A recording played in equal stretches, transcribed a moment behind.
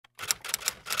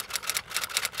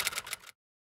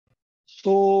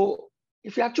So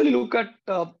if you actually look at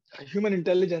human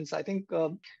intelligence, I think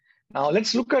now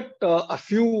let's look at a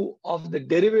few of the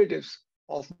derivatives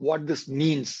of what this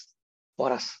means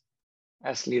for us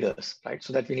as leaders, right?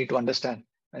 So that we need to understand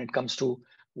when it comes to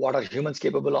what are humans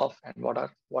capable of and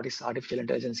what is artificial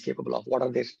intelligence capable of, what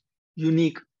are their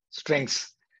unique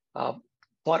strengths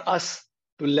for us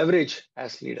to leverage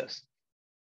as leaders.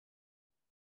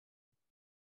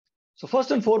 So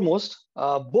first and foremost,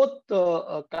 both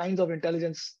kinds of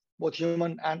intelligence, both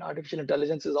human and artificial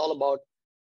intelligence, is all about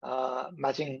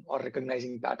matching or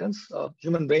recognizing patterns.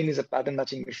 Human brain is a pattern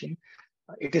matching machine.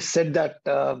 It is said that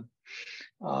the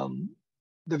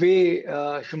way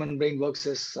human brain works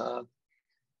is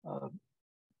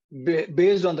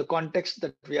based on the context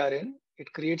that we are in.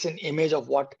 It creates an image of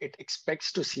what it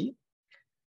expects to see.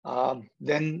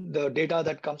 Then the data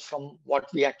that comes from what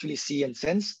we actually see and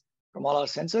sense from all our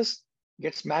senses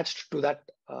gets matched to that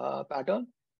pattern.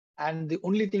 And the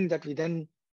only thing that we then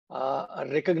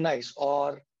recognize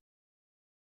or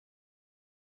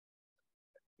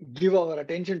give our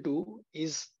attention to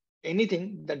is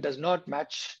anything that does not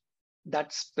match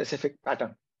that specific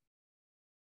pattern,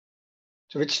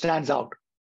 so which stands out.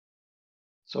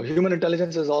 So human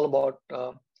intelligence is all about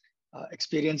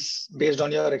experience. Based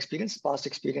on your experience, past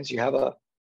experience, you have a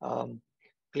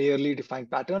clearly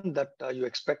defined pattern that you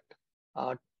expect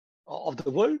of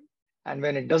the world, and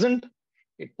when it doesn't,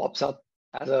 it pops up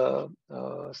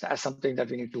as something that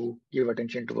we need to give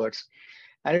attention towards.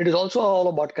 And it is also all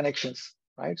about connections,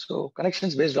 right? So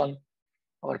connections based on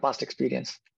our past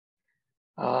experience.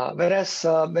 Whereas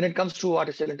when it comes to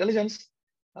artificial intelligence,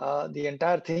 the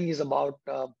entire thing is about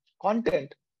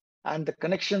content and the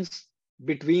connections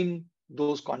between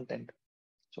those content.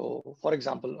 So for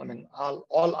example, I mean,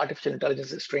 all artificial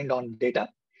intelligence is trained on data,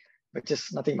 which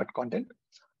is nothing but content.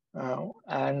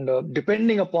 And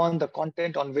depending upon the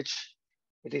content on which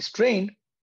it is trained,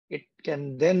 it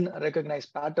can then recognize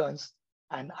patterns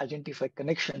and identify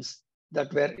connections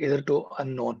that were hitherto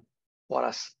unknown for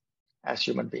us as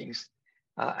human beings.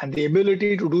 And the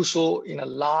ability to do so in a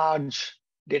large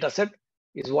data set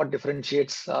is what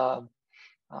differentiates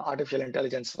artificial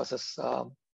intelligence versus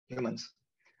humans.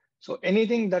 So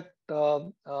anything that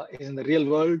is in the real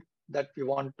world that we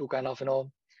want to kind of,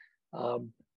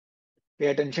 pay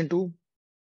attention to,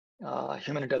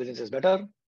 human intelligence is better.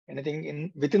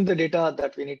 Anything within the data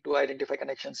that we need to identify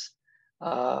connections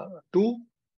to,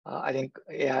 I think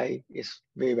AI is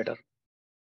way better.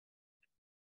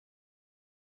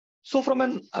 So from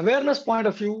an awareness point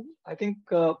of view, I think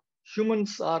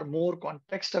humans are more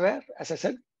context aware. As I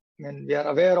said, I mean, we are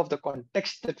aware of the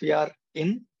context that we are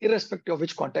in, irrespective of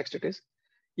which context it is.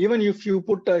 Even if you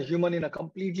put a human in a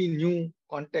completely new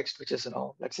context, which is,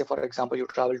 let's say, for example, you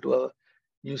travel to a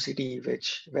new city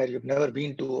where you've never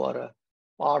been to, or a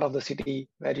part of the city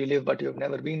where you live but you've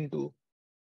never been to,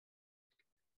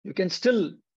 you can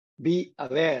still be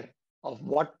aware of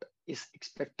what is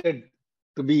expected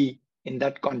to be in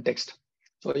that context.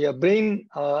 So your brain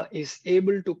is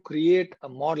able to create a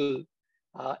model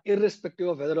irrespective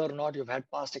of whether or not you've had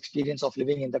past experience of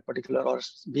living in that particular or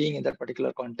being in that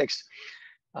particular context.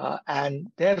 And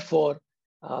therefore,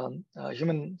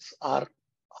 humans are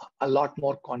a lot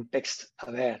more context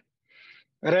aware.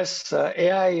 Whereas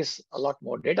AI is a lot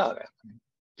more data aware,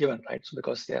 given, right? So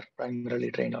because they are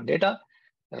primarily trained on data,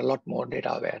 they're a lot more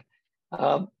data aware.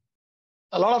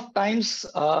 A lot of times,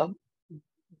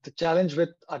 the challenge with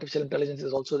artificial intelligence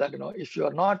is also that, if you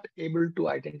are not able to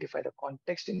identify the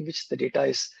context in which the data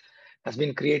has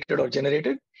been created or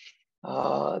generated,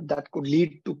 that could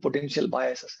lead to potential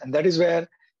biases. And that is where,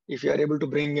 if you are able to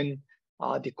bring in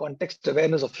the context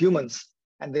awareness of humans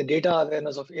and the data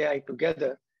awareness of AI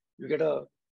together, you get a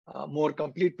more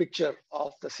complete picture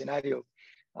of the scenario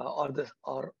of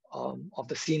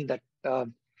the scene that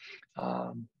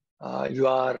you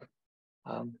are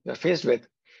faced with,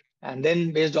 and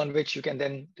then based on which you can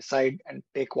then decide and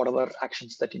take whatever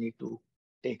actions that you need to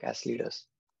take as leaders.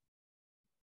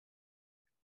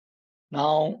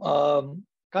 Now,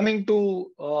 coming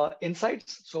to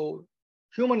insights. So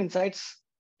human insights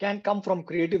can come from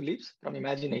creative leaps, from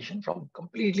imagination, from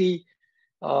completely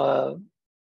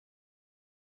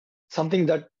something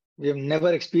that we have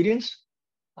never experienced.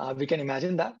 We can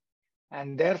imagine that,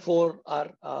 and therefore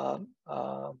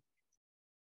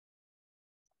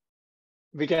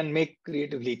we can make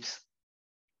creative leaps.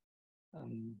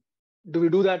 Do we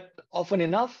do that often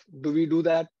enough? Do we do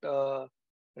that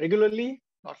regularly?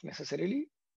 Not necessarily,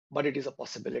 but it is a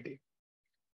possibility.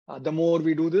 The more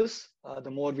we do this, the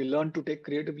more we learn to take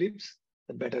creative leaps,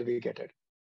 the better we get it.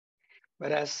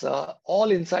 Whereas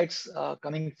all insights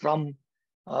coming from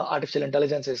artificial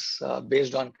intelligence is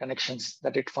based on connections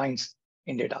that it finds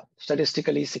in data,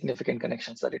 statistically significant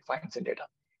connections that it finds in data.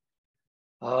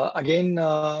 Again,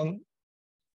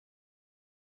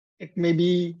 it may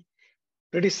be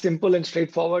pretty simple and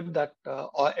straightforward that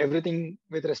everything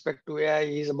with respect to AI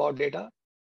is about data.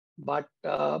 But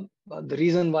the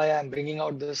reason why I'm bringing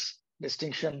out this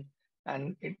distinction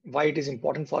and why it is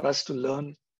important for us to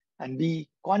learn and be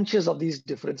conscious of these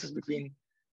differences between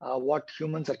what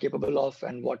humans are capable of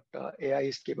and what AI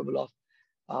is capable of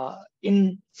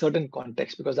in certain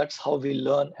contexts, because that's how we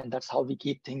learn and that's how we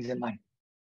keep things in mind,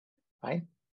 right?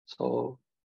 So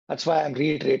that's why I'm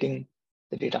reiterating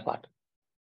the data part.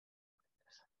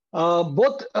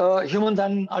 Both humans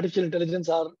and artificial intelligence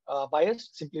are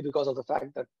biased simply because of the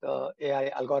fact that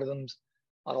AI algorithms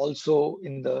are also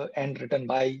in the end written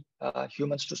by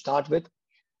humans to start with.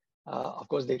 Of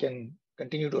course, they can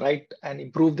continue to write and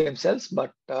improve themselves,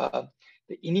 but the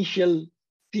initial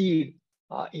seed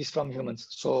is from humans.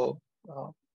 So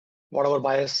whatever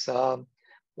bias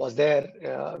was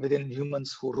there within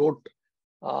humans who wrote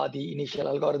the initial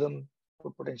algorithm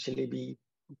could potentially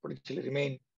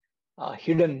remain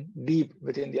hidden deep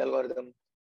within the algorithm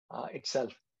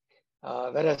itself.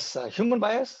 Whereas human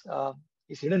bias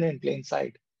is hidden in plain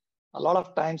sight. A lot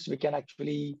of times we can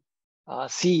actually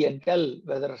see and tell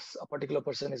whether a particular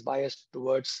person is biased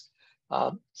towards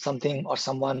something or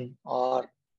someone or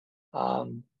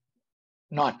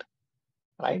not,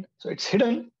 right? So it's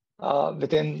hidden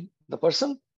within the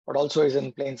person, but also is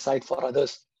in plain sight for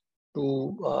others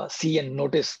to see and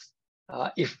notice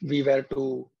if we were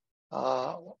to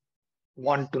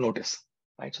want to notice,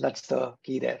 right? So that's the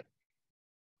key there.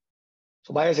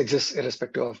 So bias exists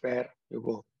irrespective of where you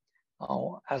go.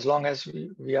 As long as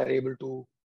we are able to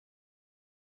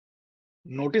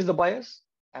notice the bias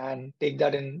and take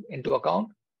that into account,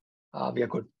 we are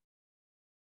good.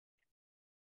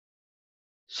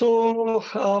 So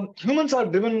humans are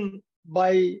driven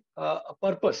by a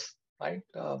purpose, right?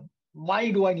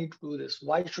 Why do I need to do this?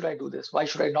 Why should I do this? Why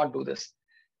should I not do this?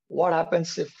 What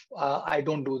happens if I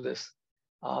don't do this?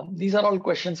 These are all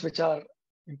questions which are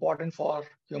important for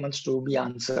humans to be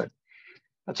answered.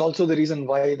 That's also the reason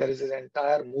why there is this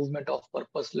entire movement of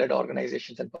purpose-led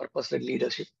organizations and purpose-led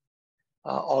leadership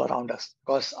all around us,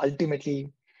 because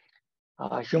ultimately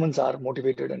humans are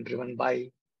motivated and driven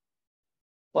by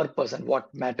purpose and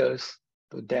what matters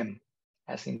to them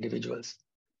as individuals.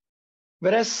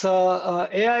 Whereas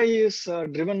AI is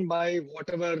driven by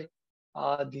whatever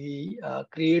the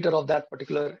creator of that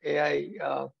particular AI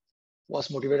was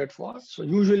motivated for. So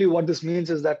usually what this means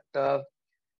is that a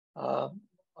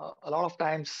lot of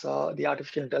times the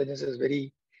artificial intelligence is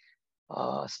very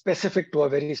specific to a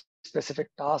very specific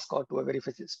task or to a very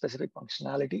specific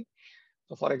functionality.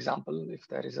 So for example, if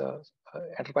there is a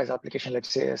enterprise application, let's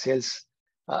say a sales,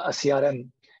 a CRM,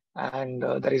 and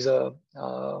there is a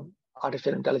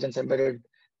artificial intelligence embedded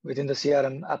within the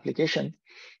CRM application,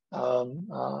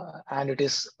 and it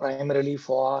is primarily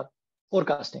for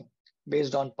forecasting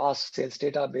based on past sales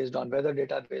data, based on weather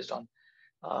data, based on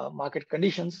market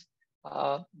conditions.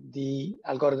 The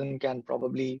algorithm can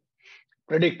probably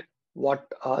predict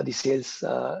what the sales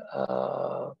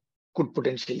could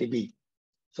potentially be.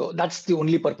 So that's the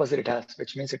only purpose that it has,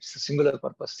 which means it's a singular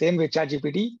purpose. Same with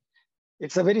ChatGPT,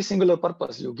 it's a very singular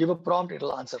purpose. You give a prompt,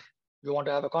 it'll answer. You want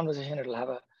to have a conversation, it'll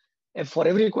have for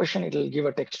every question, it'll give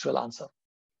a textual answer.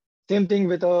 Same thing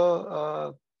with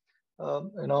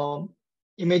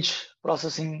image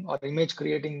processing or image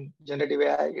creating generative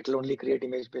AI, it'll only create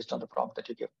image based on the prompt that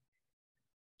you give.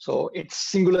 So it's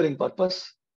singular in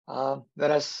purpose,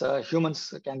 whereas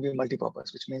humans can be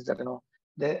multi-purpose, which means that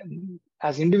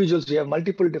as individuals we have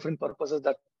multiple different purposes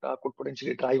that could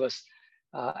potentially drive us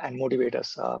and motivate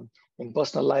us in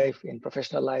personal life, in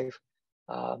professional life.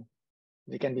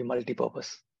 We can be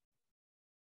multi-purpose.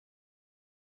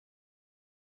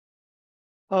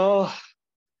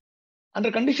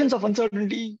 Under conditions of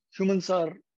uncertainty, humans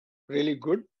are really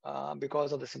good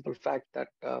because of the simple fact that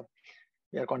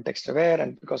we are context aware,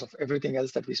 and because of everything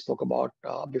else that we spoke about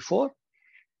before.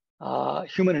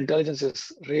 Human intelligence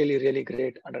is really, really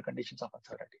great under conditions of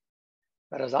uncertainty,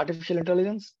 whereas artificial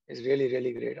intelligence is really,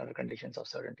 really great under conditions of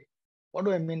certainty. What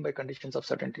do I mean by conditions of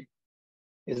certainty?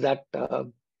 Is that there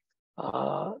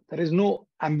is no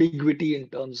ambiguity in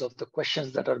terms of the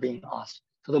questions that are being asked.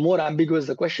 So the more ambiguous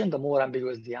the question, the more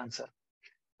ambiguous the answer,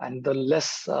 and the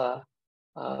less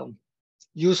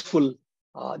useful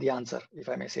the answer, if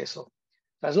I may say so.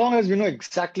 As long as we know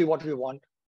exactly what we want,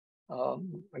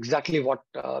 exactly what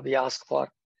we ask for,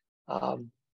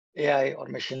 AI or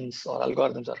machines or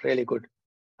algorithms are really good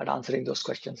at answering those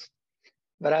questions.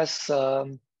 Whereas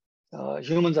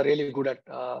humans are really good at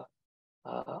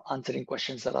answering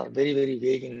questions that are very, very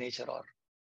vague in nature,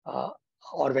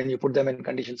 or when you put them in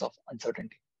conditions of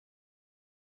uncertainty.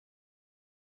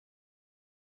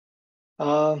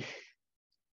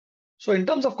 So in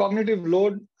terms of cognitive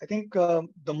load, I think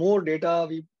the more data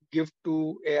we give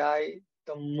to AI,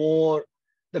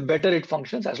 the better it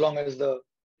functions, as long as the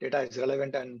data is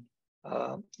relevant and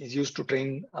is used to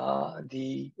train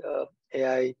the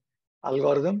AI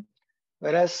algorithm.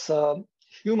 Whereas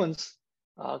humans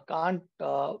can't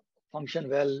function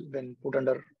well when put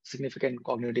under significant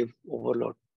cognitive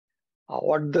overload.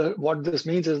 What this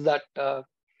means is that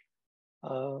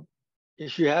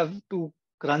if you have to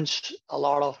crunch a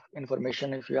lot of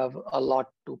information, if you have a lot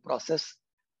to process,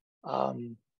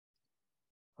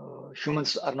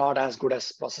 humans are not as good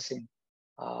as processing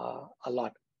a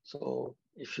lot. So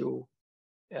if you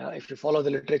follow the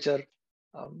literature,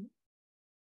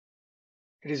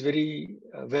 it is very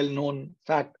well-known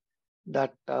fact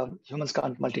that humans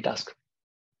can't multitask.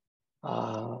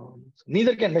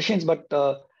 Neither can machines, but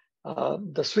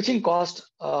the switching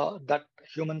cost that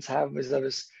humans have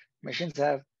vis-a-vis machines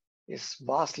have is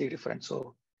vastly different.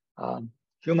 So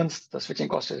humans, the switching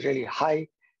cost is really high.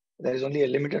 There is only a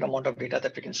limited amount of data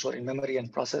that we can store in memory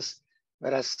and process,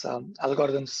 whereas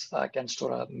algorithms can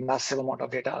store a massive amount of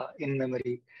data in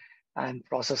memory and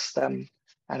process them,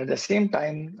 and at the same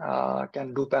time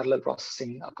can do parallel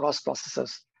processing across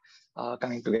processors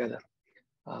coming together.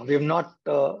 We have not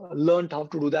learned how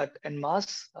to do that en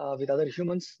masse with other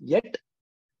humans yet.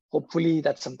 Hopefully,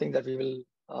 that's something that we will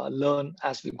learn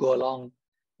as we go along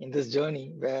in this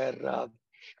journey, where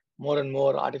more and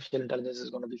more artificial intelligence is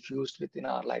going to be fused within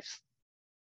our lives.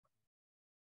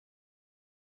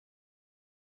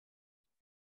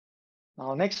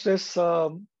 Now, next is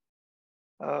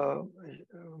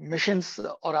machines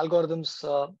or algorithms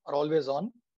are always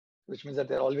on, which means that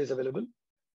they're always available,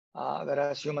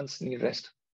 whereas humans need rest.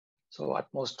 So at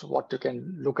most, what you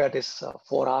can look at is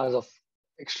 4 hours of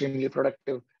extremely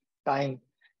productive time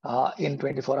in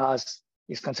 24 hours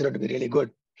is considered to be really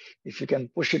good. If you can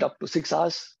push it up to 6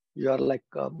 hours, you are like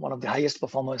one of the highest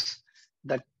performers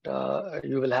that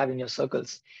you will have in your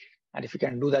circles. And if you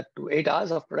can do that to 8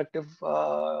 hours of productive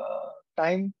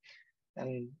time,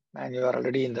 and you are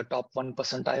already in the top 1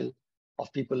 percentile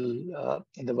of people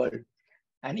in the world.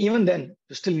 And even then,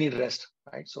 you still need rest,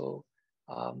 right? So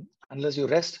unless you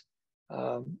rest,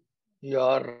 the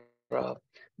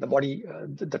body,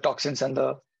 the toxins and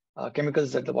the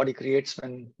chemicals that the body creates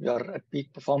when you're at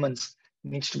peak performance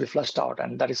needs to be flushed out,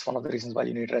 and that is one of the reasons why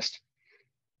you need rest.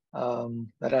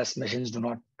 Whereas machines do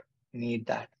not need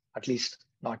that, at least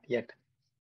not yet.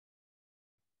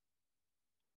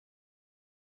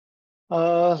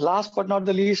 Last but not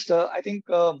the least, I think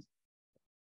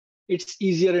it's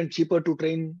easier and cheaper to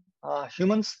train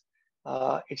humans.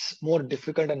 It's more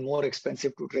difficult and more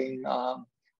expensive to train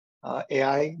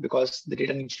AI because the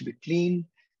data needs to be clean.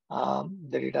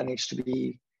 The data needs to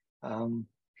be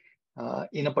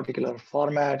in a particular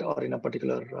format or in a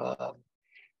particular,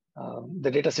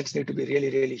 the data sets need to be really,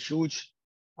 really huge.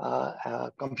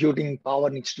 Computing power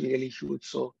needs to be really huge.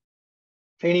 So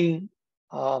training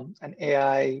an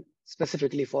AI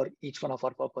specifically for each one of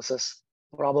our purposes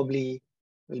probably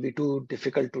will be too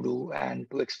difficult to do and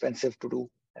too expensive to do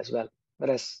as well.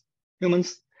 Whereas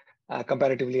humans,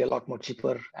 comparatively a lot more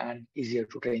cheaper and easier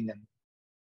to train them.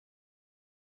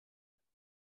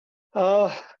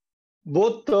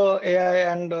 Both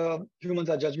AI and humans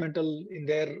are judgmental in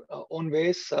their own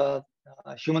ways.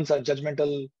 Humans are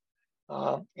judgmental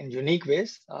in unique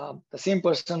ways. The same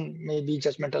person may be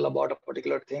judgmental about a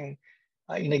particular thing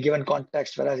in a given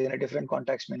context, whereas in a different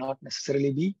context may not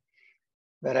necessarily be.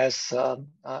 Whereas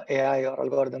AI or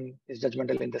algorithm is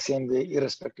judgmental in the same way,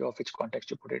 irrespective of which context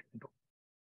you put it into.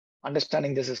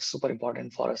 Understanding this is super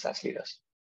important for us as leaders.